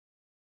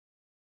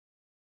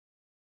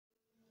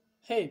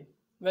Hey,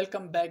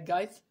 welcome back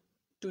guys.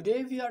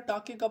 Today we are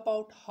talking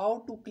about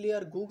how to clear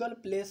Google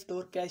Play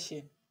Store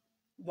cache.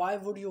 Why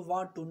would you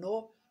want to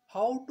know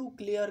how to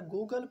clear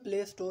Google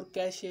Play Store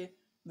cache?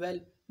 Well,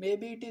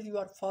 maybe it is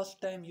your first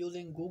time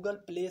using Google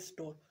Play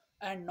Store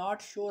and not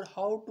sure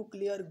how to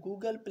clear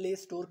Google Play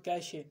Store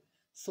cache.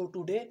 So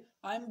today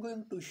I am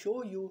going to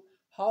show you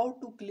how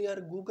to clear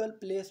Google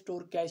Play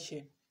Store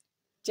cache.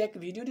 Check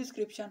video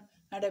description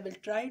and I will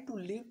try to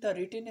leave the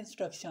written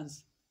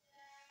instructions.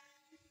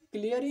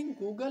 Clearing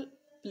Google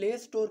Play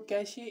Store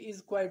cache is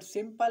quite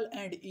simple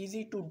and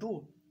easy to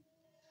do.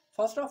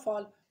 First of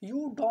all,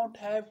 you don't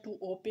have to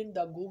open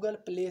the Google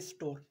Play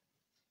Store.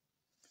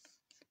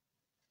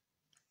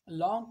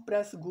 Long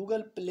press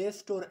Google Play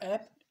Store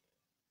app.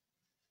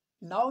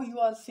 Now you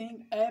are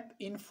seeing app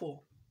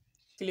info.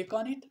 Click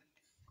on it.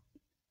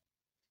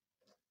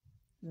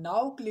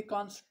 Now click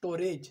on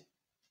storage.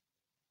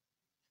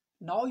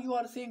 Now you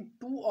are seeing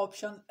two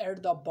options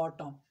at the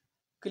bottom.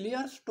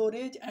 Clear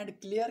storage and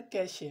clear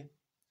cache.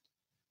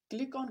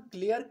 Click on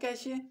clear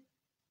cache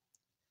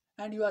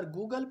and your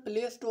Google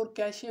Play Store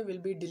cache will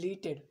be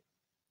deleted.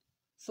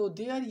 So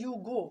there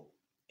you go.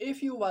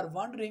 If you are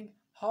wondering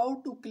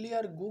how to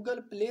clear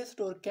Google Play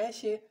Store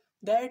cache,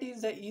 that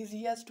is the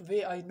easiest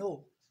way I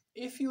know.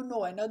 If you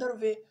know another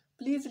way,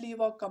 please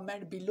leave a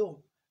comment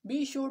below.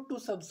 Be sure to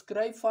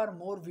subscribe for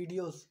more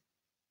videos.